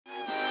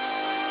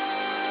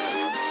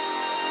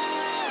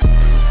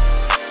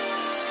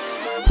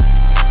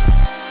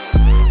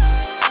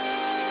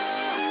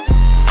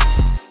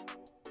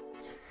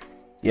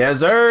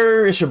Yes,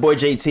 sir. It's your boy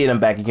JT, and I'm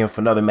back again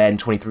for another Madden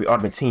 23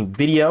 Ultimate Team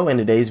video. In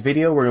today's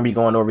video, we're going to be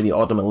going over the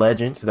Ultimate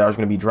Legends that are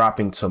going to be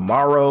dropping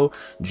tomorrow,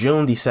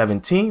 June the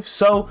 17th.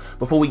 So,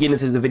 before we get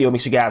into the video, make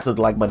sure you guys hit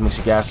the like button, make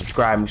sure you guys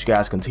subscribe, make sure you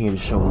guys continue to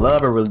show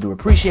love. I really do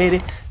appreciate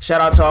it.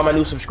 Shout out to all my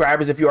new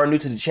subscribers. If you are new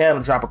to the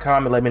channel, drop a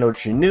comment, let me know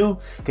that you're new.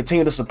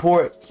 Continue to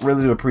support.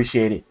 Really do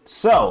appreciate it.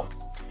 So,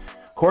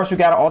 of course, we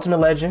got Ultimate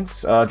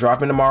Legends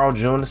dropping tomorrow,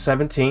 June the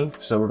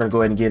 17th. So, we're going to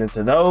go ahead and get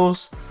into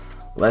those.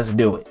 Let's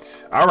do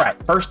it. All right,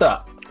 first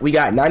up, we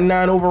got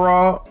 99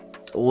 overall,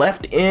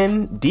 left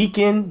end,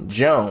 Deacon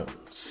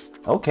Jones.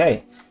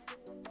 Okay.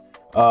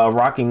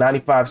 Rocking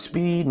 95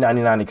 speed,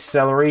 99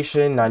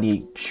 acceleration,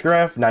 98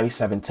 strength,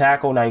 97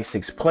 tackle,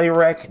 96 play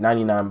rec,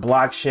 99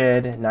 block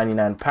shed,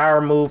 99 power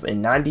move, and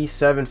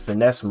 97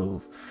 finesse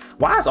move.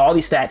 Why is all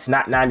these stats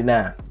not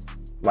 99?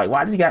 Like,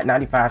 why does he got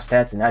 95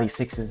 stats and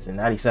 96s and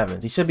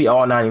 97s? He should be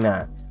all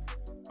 99.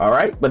 All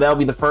right, but that'll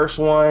be the first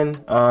one.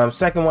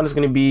 Second one is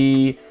going to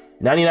be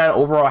 99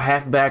 overall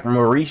halfback,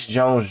 Maurice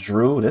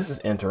Jones-Drew. This is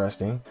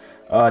interesting.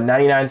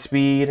 99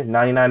 speed,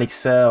 99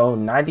 excel,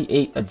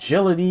 98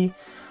 agility,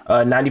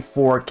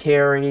 94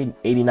 carry,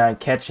 89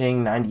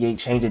 catching, 98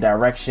 change of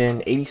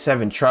direction,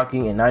 87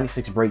 trucking, and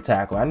 96 break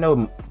tackle. I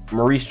know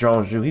Maurice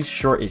Jones-Drew, he's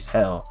short as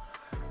hell.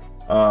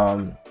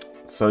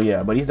 So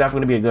yeah, but he's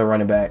definitely gonna be a good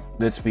running back.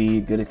 Good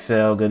speed, good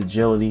excel, good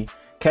agility.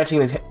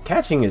 Catching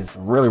is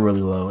really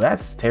low.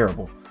 That's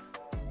terrible.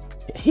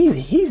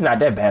 He's not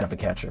that bad of a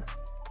catcher.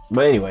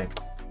 But anyway,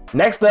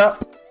 next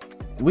up,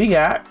 we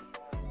got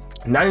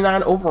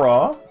 99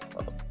 overall.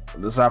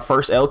 This is our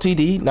first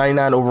LTD.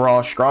 99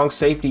 overall strong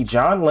safety,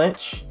 John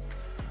Lynch.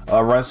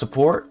 Run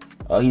support.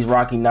 He's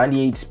rocking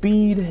 98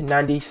 speed,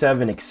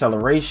 97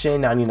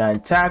 acceleration,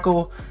 99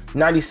 tackle,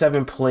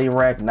 97 play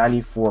rec,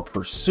 94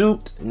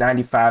 pursuit,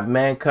 95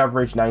 man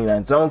coverage,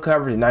 99 zone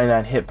coverage, and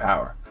 99 hit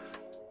power.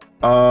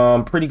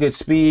 Pretty good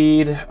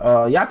speed.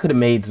 Y'all could have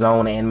made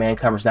zone and man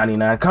coverage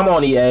 99. Come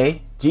on,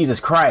 EA. Jesus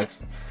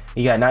Christ.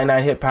 He got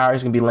 99 hit power.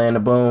 He's gonna be landing a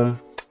boom.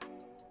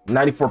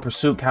 94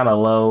 pursuit, kind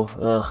of low.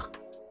 Ugh.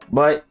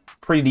 But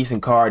pretty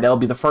decent card. That'll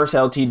be the first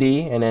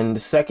LTD, and then the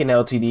second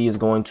LTD is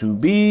going to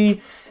be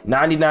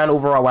 99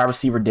 overall wide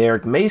receiver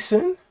Derrick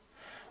Mason.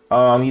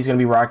 He's gonna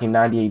be rocking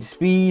 98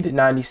 speed,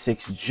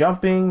 96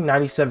 jumping,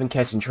 97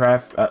 catching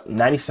traffic,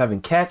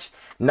 97 catch,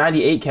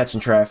 98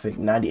 catching traffic,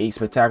 98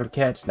 spectacular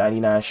catch,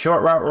 99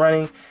 short route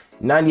running,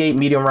 98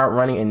 medium route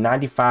running, and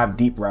 95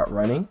 deep route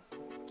running.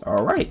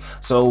 All right,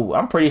 so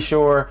I'm pretty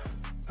sure,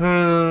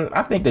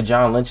 I think the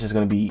John Lynch is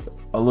going to be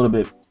a little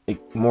bit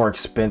more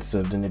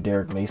expensive than the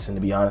Derrick Mason,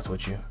 to be honest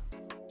with you.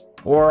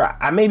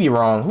 Or I may be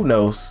wrong, who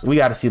knows? We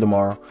got to see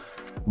tomorrow.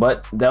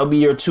 But that'll be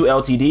your two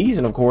LTDs,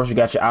 and of course, we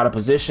got your out of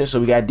position. So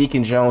we got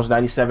Deacon Jones,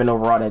 97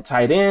 overall at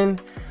tight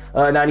end,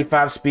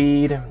 95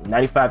 speed,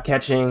 95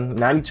 catching,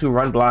 92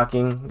 run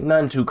blocking,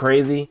 nothing too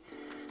crazy.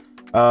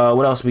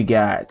 What else we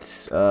got?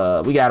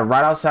 We got a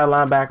right outside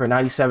linebacker,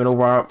 97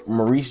 overall,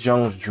 Maurice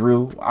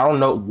Jones-Drew. I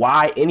don't know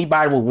why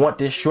anybody would want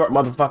this short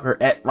motherfucker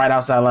at right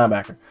outside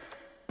linebacker.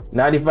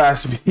 95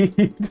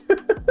 speed,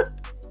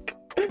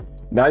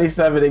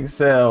 97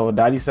 excel,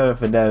 97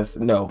 finesse.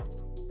 No,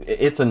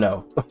 it's a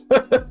no.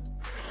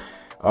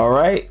 All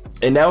right,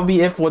 and that will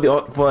be it for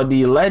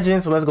the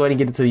legends. So let's go ahead and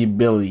get into the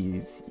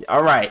abilities.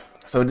 All right,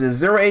 so the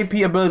 0 AP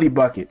ability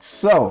bucket.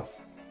 So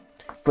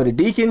for the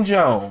Deacon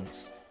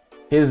Jones,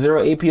 his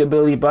 0 AP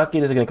ability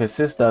bucket is going to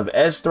consist of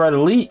Edge Threat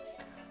Elite,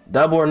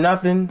 Double or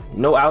Nothing,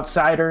 No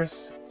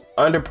Outsiders,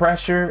 Under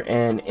Pressure,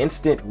 and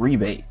Instant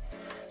Rebate.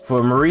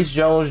 For Maurice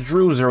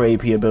Jones-Drew 0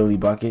 AP ability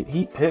bucket,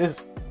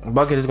 his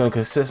bucket is going to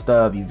consist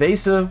of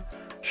Evasive,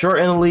 Short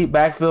and Elite,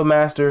 Backfield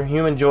Master,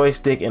 Human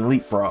Joystick, and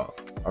Leapfrog.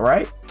 All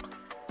right?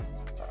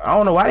 I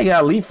don't know why they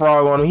got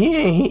Leapfrog on him.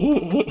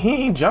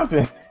 He ain't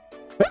jumping.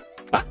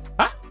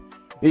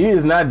 He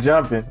is not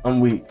jumping. I'm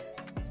weak.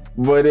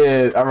 But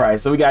all right,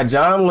 so we got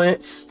John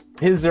Lynch,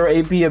 his 0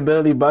 AP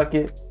ability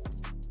bucket.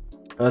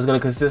 It's going to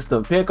consist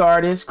of Pick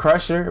Artist,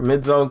 Crusher,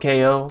 Mid Zone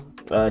KO,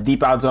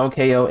 Deep Out Zone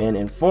KO, and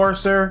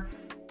Enforcer.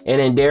 And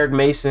then Derrick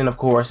Mason, of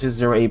course, his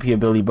 0 AP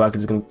ability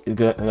bucket is going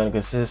to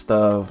consist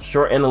of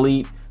Short and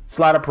Elite,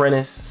 Slot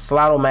Apprentice,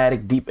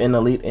 Slot-O-Matic, Deep and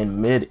Elite, and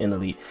Mid and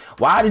Elite.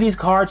 Why do these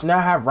cards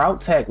not have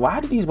Route Tech? Why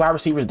do these wide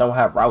receivers don't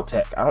have Route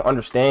Tech? I don't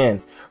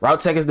understand.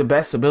 Route Tech is the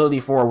best ability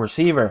for a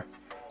receiver.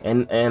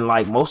 And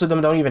like most of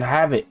them don't even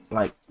have it.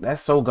 Like,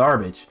 that's so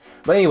garbage.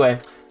 But anyway,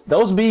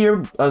 those be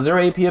your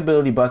 0 AP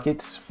ability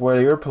buckets for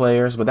your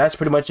players. But that's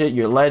pretty much it.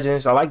 Your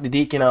legends. I like the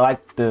Deacon. I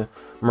like the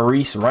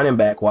Maurice running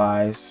back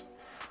wise.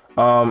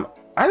 I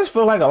just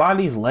feel like a lot of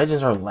these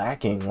legends are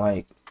lacking.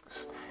 Like,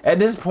 at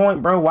this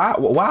point, bro, why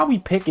are we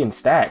picking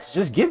stats?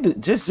 Just give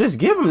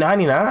them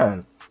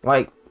 99.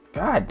 Like,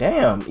 god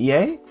damn,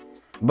 EA.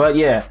 But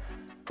yeah,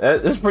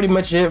 that's pretty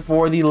much it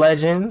for the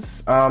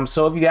legends.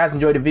 So if you guys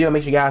enjoyed the video,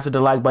 make sure you guys hit the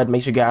like button,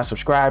 make sure you guys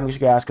subscribe, make sure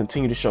you guys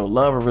continue to show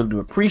love. I really do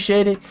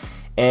appreciate it,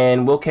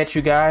 and we'll catch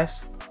you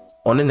guys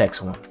on the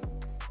next one.